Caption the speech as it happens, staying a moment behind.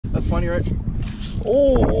That's funny, right?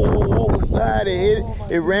 Oh, what was that? It hit it.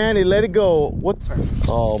 It ran. It let it go. What?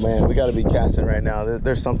 Oh man, we got to be casting right now.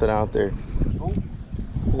 There's something out there.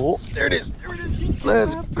 Oh, there it is. There it is.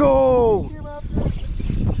 Let's go.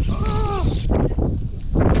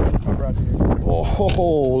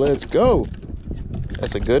 Oh, let's go.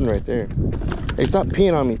 That's a good one right there. Hey, stop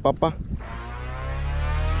peeing on me, Papa.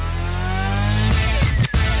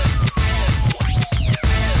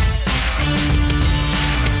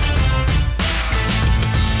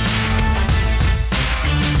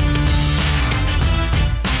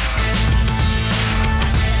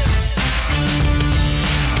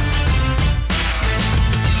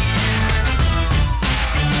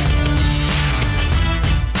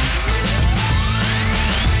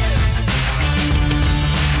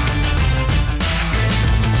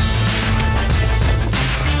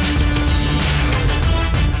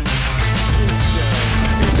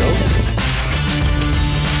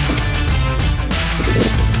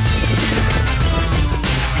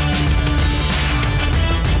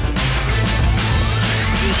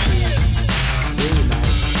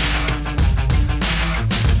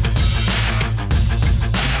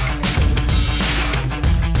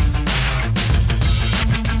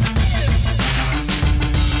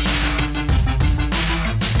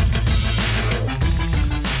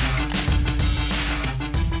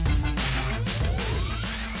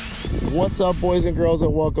 What's up, boys and girls,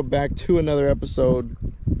 and welcome back to another episode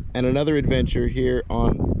and another adventure here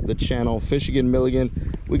on the channel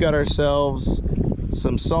FishiganMilligan. We got ourselves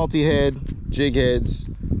some salty head jig heads,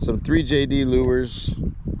 some 3JD lures,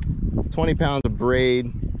 20 pounds of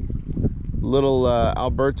braid, little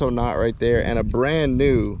Alberto knot right there, and a brand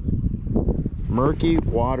new Murky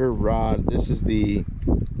water rod. This is the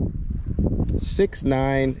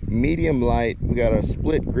 6'9" medium light. We got a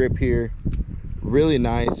split grip here. Really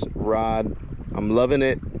nice rod. I'm loving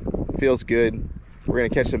it. Feels good. We're gonna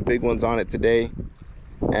catch some big ones on it today,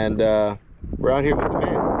 and we're out here with the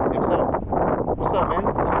man himself. What's up, man?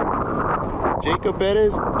 Jacob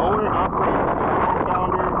Perez, owner, operator,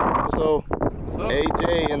 founder. So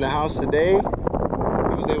AJ in the house today. He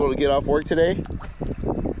was able to get off work today.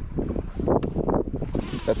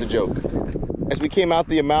 That's a joke. As we came out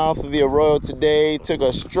the mouth of the Arroyo today, took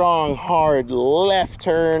a strong, hard left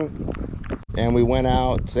turn, and we went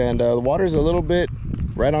out, and the water's a little bit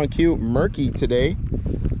right on cue, murky today.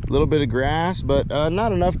 A little bit of grass, but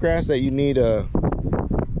not enough grass that you need a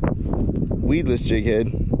weedless jig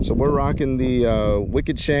head. So we're rocking the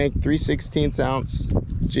Wicked Shank 3/16 ounce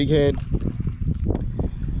jig head,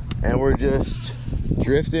 and we're just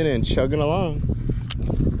drifting and chugging along.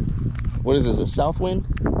 What is this, a south wind?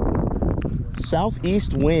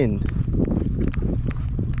 Southeast wind.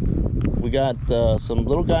 We got some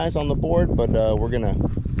little guys on the board, but we're gonna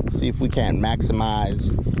see if we can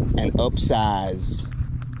maximize and upsize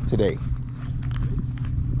today.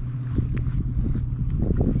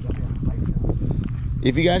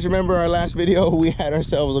 If you guys remember our last video, we had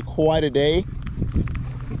ourselves quite a day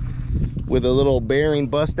with a little bearing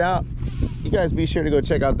bust out. You guys be sure to go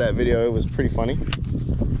check out that video. It was pretty funny,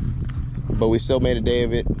 but we still made a day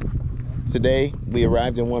of it. Today we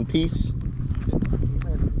arrived in one piece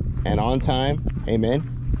and on time. Amen.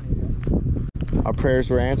 Our prayers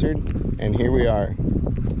were answered, and here we are.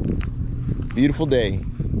 Beautiful day,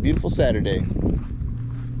 beautiful Saturday.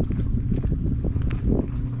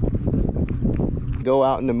 Go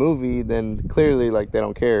out in the movie, then clearly like they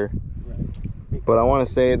don't care. Right. But I want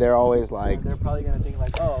to say they're always like, they're probably gonna think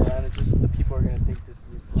like, oh man, it's just the people are gonna think this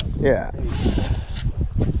is like, yeah, hey.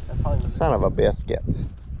 That's probably what son of a biscuit.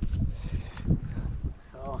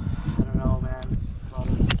 So I don't know, man. A lot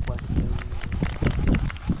of questions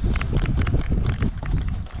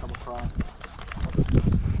come across.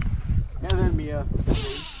 And then Mia,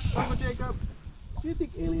 Uncle Jacob, do you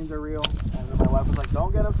think aliens are real? And then my wife was like,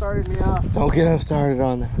 don't get them started, Mia. Don't get them started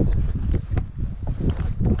on that.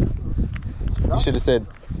 You should have said,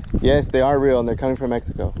 yes, they are real and they're coming from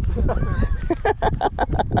Mexico.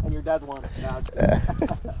 And your dad's one. Nah,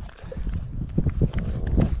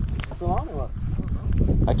 what's wrong with us?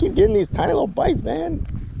 I keep getting these tiny little bites, man.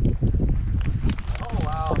 Oh,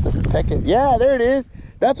 wow. That's pecking. Yeah, there it is.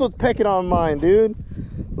 That's what's pecking on mine, dude.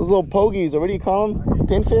 Those little pogies, or what do you call them?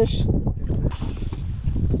 Pinfish?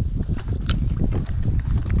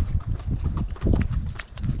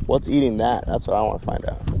 What's eating that? That's what I want to find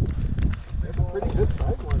out. It's a pretty good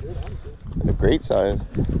size one, dude, honestly. A great size.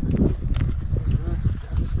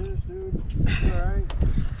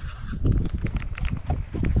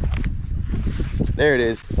 There it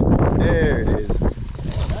is. There it is.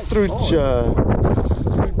 Trucha.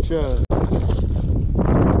 Trucha.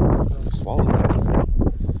 Swallow that.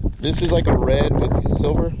 This is like a red with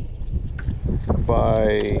silver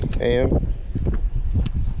by AM.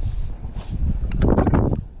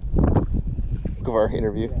 Look of our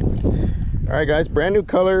interview. All right, guys, brand new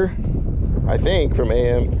color, I think, from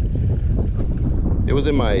AM. It was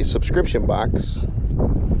in my subscription box.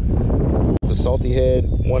 The salty head,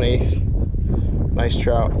 1/8. Nice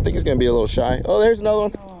trout. I think it's gonna be a little shy. Oh, there's another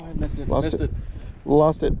one. Oh, I missed it. Lost it.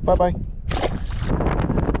 Lost it. Bye bye.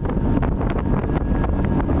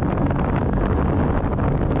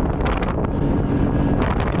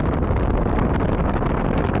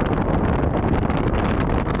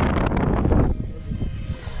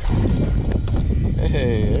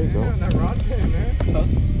 Hey, there you go. That rod pin, man. Huh?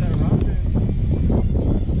 That rod pin.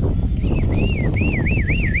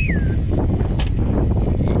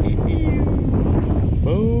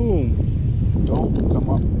 Boom. Don't come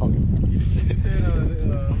up. Okay. You said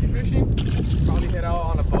fishing? Probably hit out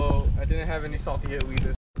on a boat. I didn't have any salty hit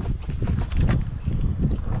weeders.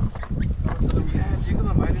 So yeah, Jacob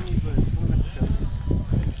invited me, but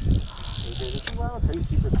this is why I'll tell you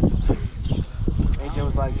secrets. AJ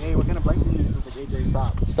was like, hey, what kind of bikes do you use? I was like, AJ,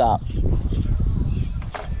 stop. Stop.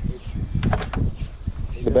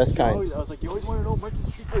 The best kind. I was like, you always want to know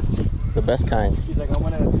Murky's secrets. The best kind. He's like,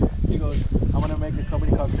 he goes, I'm gonna make a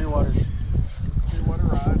company called Clearwater. Clearwater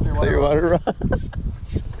Rod. Clearwater Rod.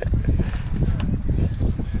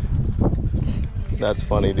 That's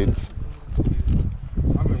funny, dude.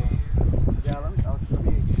 Yeah, let me.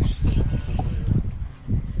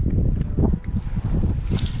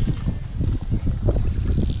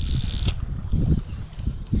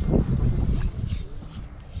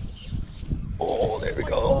 Oh, there we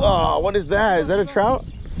go. Oh, what is that? Is that a trout?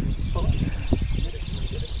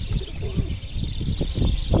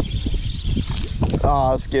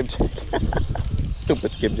 Oh, skipjack.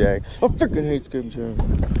 Stupid skipjack. I freaking hate skipjack.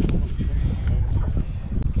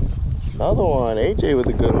 Another one. AJ with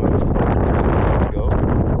a good one. There we go.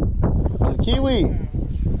 A kiwi.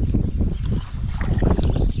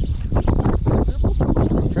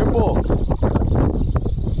 Triple.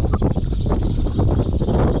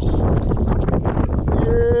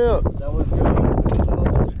 Yeah. That was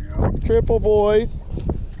good. Triple, boys.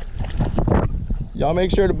 Y'all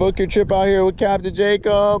make sure to book your trip out here with Captain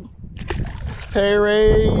Jacob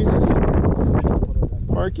Perez,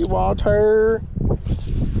 Murky Water.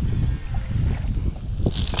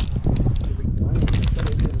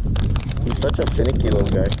 He's such a finicky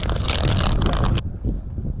little guy.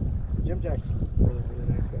 Jim Jack's really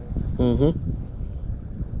nice guy. Mm-hmm.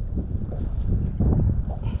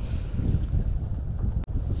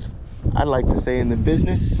 I'd like to say in the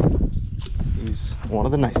business, he's one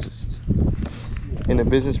of the nicest. In a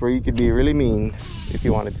business where you could be really mean if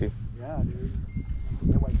you wanted to. Yeah, dude.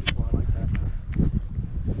 They're white people are like that.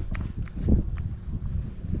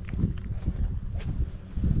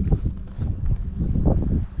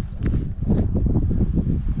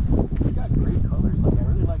 He's got great colors. Like, I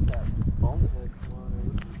really like that bonehead one.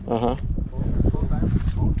 Uh-huh. Bone diamond.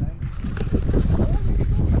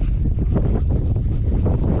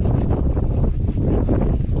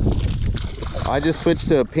 I just switched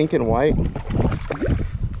to pink and white.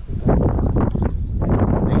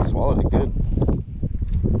 They swallowed it good.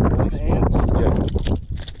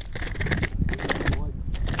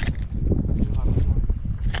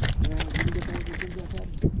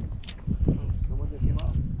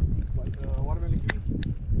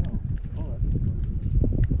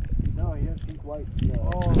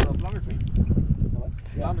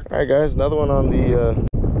 Yeah. All right, guys, another one on the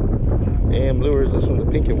AM lures. This one's the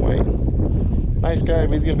pink and white. Nice guy,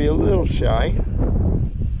 but he's gonna be a little shy.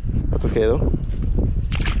 That's okay though.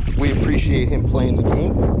 We appreciate him playing the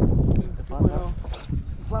game.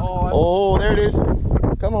 Oh, there it is.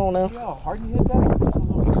 Come on now. See how hard he hit that? Just a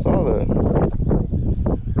little I saw that.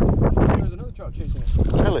 There was another trout chasing it.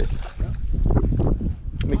 Really? Yeah.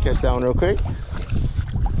 Let me catch that one real quick.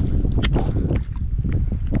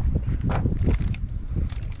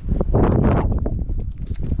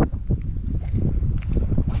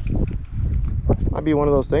 Might be one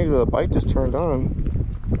of those things where the bite just turned on.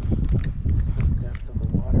 It's the depth of the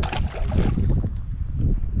water.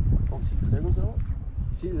 Oh, see, there goes out.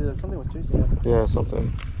 See, something was chasing it. Yeah,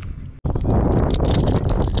 something.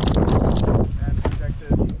 And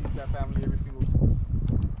protected. He's got family every single.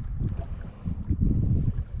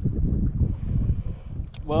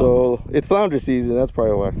 Well, So it's flounder season. That's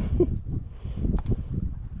probably why.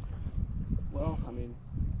 well, I mean,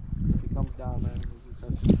 if he comes down, man, he just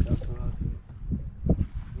has to reach out to us, and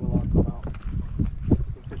we'll all come out. We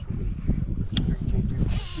can fish with his 3J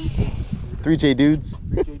dudes. 3J dudes.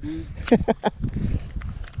 3J dudes. We can fish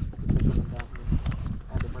with them down here.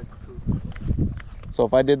 And the Murky. So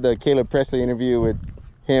if I did the Caleb Presley interview with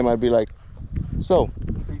him, I'd be like, so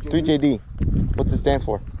 3JD, what's it stand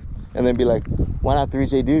for? And then be like, why not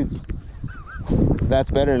 3J dudes? That's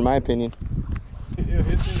better in my opinion. His name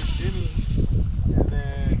is Jimmy, and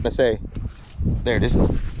then I'm gonna say, there it is.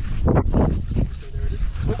 And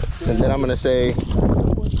then I'm gonna say,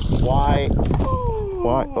 why?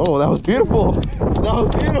 Oh, that was beautiful. That was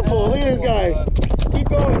beautiful. Look at this guy. Keep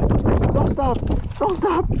going. Don't stop. Don't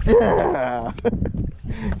stop. Yeah.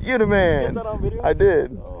 You the man. You get that on video? I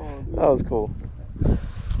did. Oh, that was cool.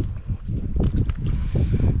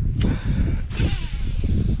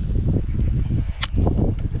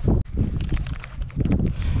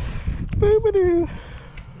 Boobadoo.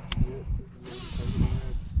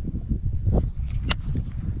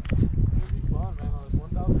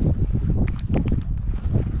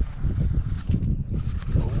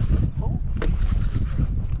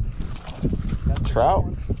 Trout.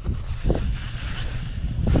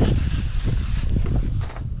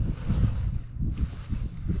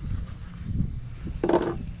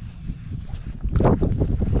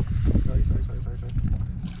 Sorry.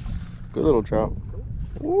 Good little trout.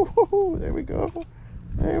 Ooh, there we go.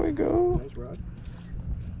 There we go. Nice rod.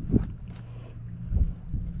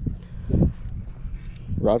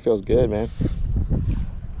 Rod feels good, man.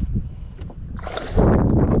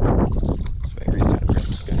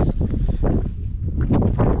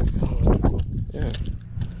 Yeah. I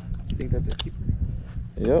think that's a keeper.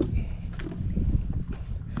 Yep.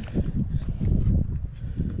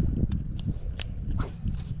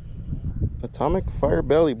 Atomic Fire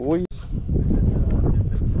Belly, boys.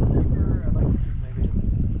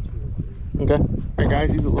 Okay. Alright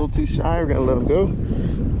guys, he's a little too shy. We're gonna let him go.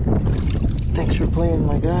 Thanks for playing,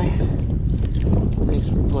 my guy. Thanks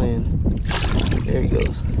for playing. There he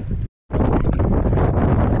goes.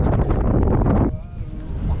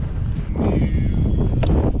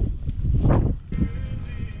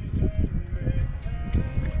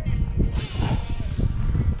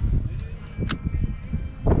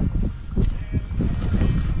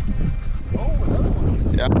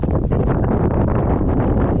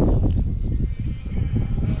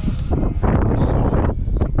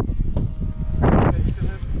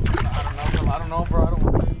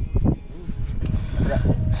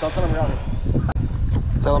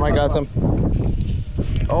 Tell him I got some.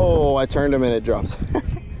 Oh, I turned him and it dropped.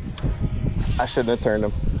 I shouldn't have turned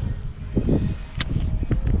him.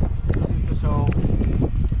 So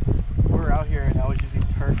we're out here and I was using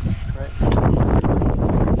Turks, right?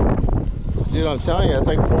 Dude, I'm telling you, it's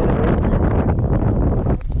like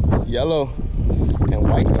 400. It's yellow and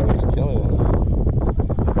white colors killing it.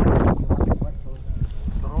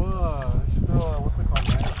 What's it called,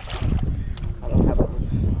 man? I don't have it.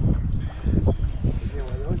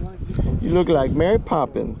 You look like Mary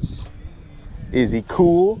Poppins. Is he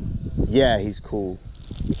cool? Yeah, he's cool.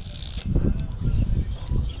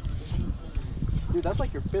 Dude, that's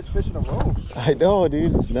like your 5th fish in a row. I know,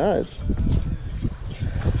 dude. It's nuts.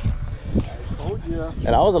 I told you.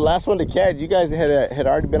 And I was the last one to catch. You guys had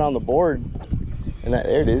already been on the board. And that,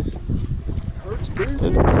 there it is. Turks, baby.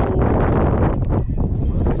 Let's go.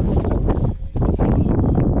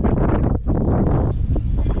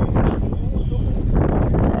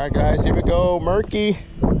 Alright guys, here we go. Murky.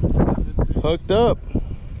 Hooked up.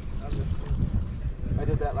 I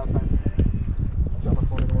did that last time. Drop my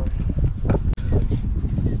phone in the water.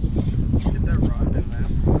 Get that rod in, man.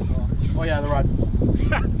 Oh yeah, the rod.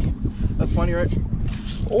 That's funny, right?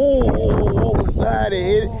 Oh, what was that? It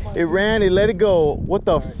hit, it ran, it let it go. What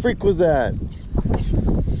the freak was that?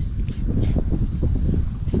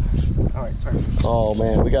 Alright, sorry. Oh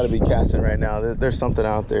man, we gotta be casting right now. There's something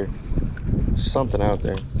out there. Something out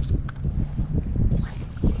there.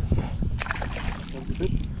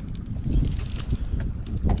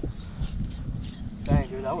 Dang,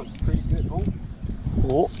 dude, that was pretty good. Oh,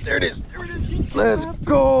 Oh, there it is. there it is. Let's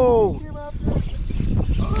go.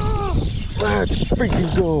 Let's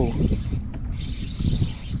freaking go.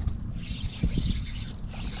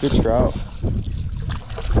 Good trout.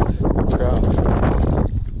 Good trout.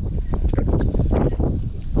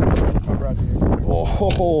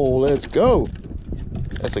 Oh, let's go.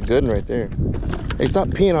 That's a good one right there. Hey, stop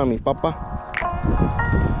peeing on me, Papa.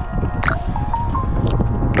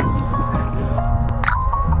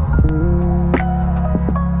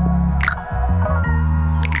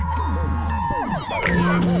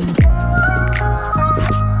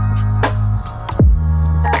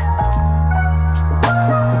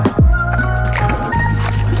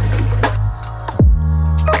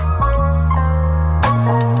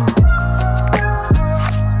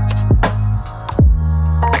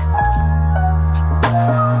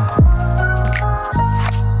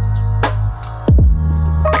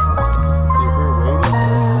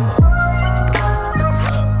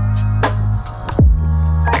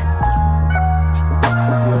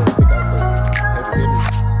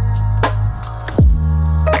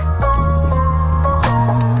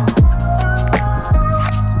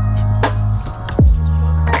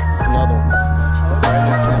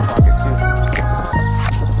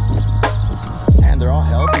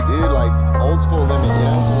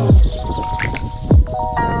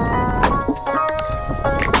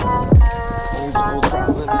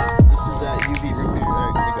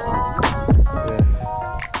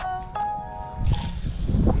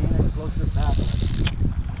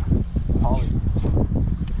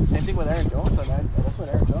 Same thing with Aaron Jones. That's what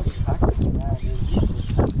Aaron Jones is packing. Man,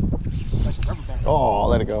 it's like a rubber band. Oh,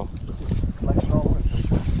 let it go. Like it all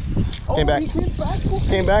over. Came back. He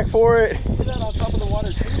Came back for it. See that on top of the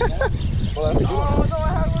water too, man. Well, that's a good one. No, I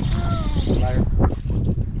had one too. Liar.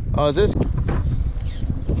 Oh, is this?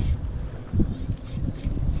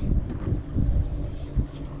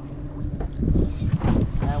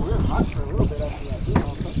 Man, we were hot for a little bit after that too.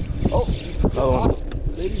 Oh, Another one.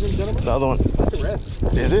 ladies and gentlemen. The other one. That's a red.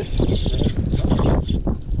 Is it?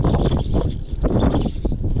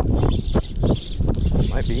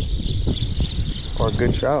 Might be. Or a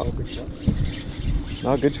good trout.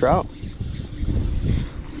 No, good trout.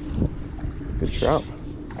 Good trout.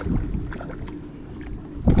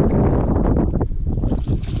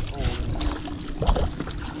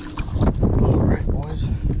 All right, boys.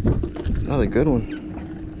 Another good one.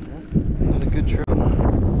 Another good trout.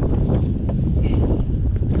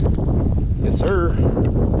 Yes, sir.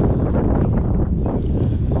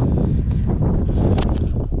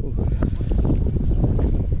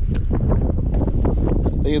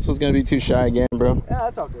 I think this was gonna be too shy again, bro. Yeah,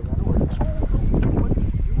 that's all good, man. Don't worry.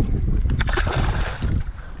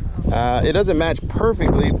 It doesn't match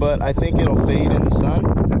perfectly, but I think it'll fade in the sun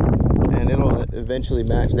and it'll eventually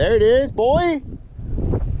match. There it is, boy.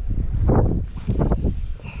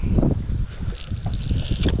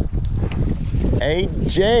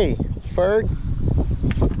 AJ Ferg.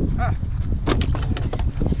 Ah.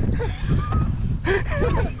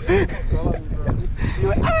 You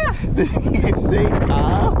went, ah! Did you say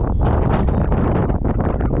ah?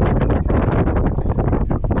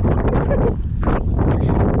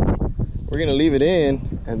 We're gonna leave it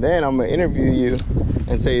in and then I'm gonna interview you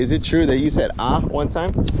and say, is it true that you said ah one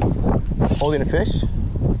time holding a fish?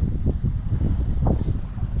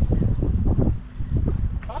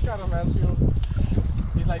 Talk out of Mansfield.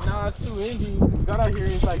 He's like, nah, it's too windy. We got out here,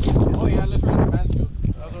 he's like, oh yeah, let's run to Mansfield.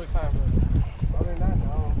 That was always time, but other than that,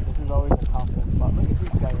 no. This is always a confident spot. Look at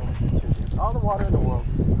these guys over here too, dude. All the water in the world.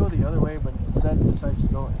 You go the other way, but Seth decides to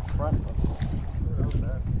go in front of you. That was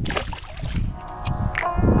bad.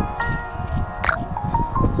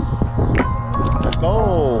 Let's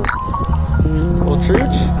go. Little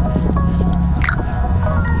Trooch.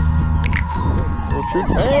 Little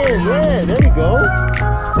Trooch. Hey, red. There we go.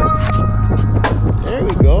 There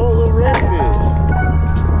we go. A little redfish.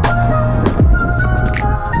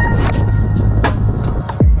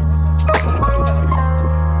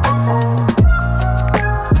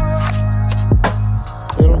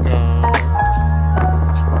 Little guy.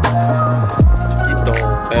 Chiquito,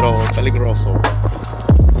 pero peligroso.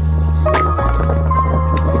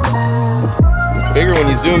 It's bigger when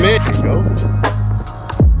you zoom in. There you go.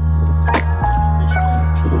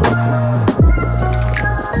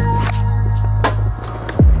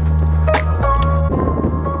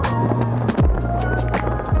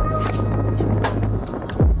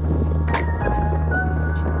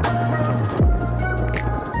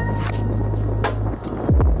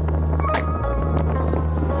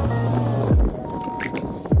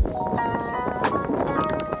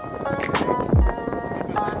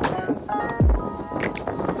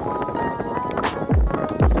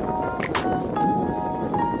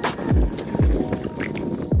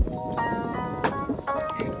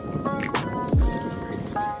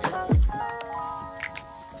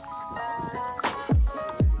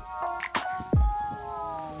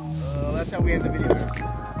 That's how we end the video.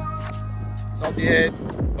 Salty head,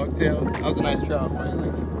 bucktail. That was a nice trout, probably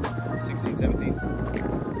like 16, 17.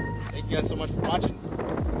 Thank you guys so much for watching.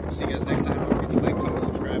 We'll see you guys next time. Don't forget to like, comment,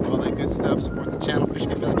 subscribe, all that good stuff. Support the channel,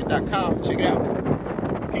 FishiganMilligan.com. Check it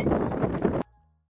out. Peace.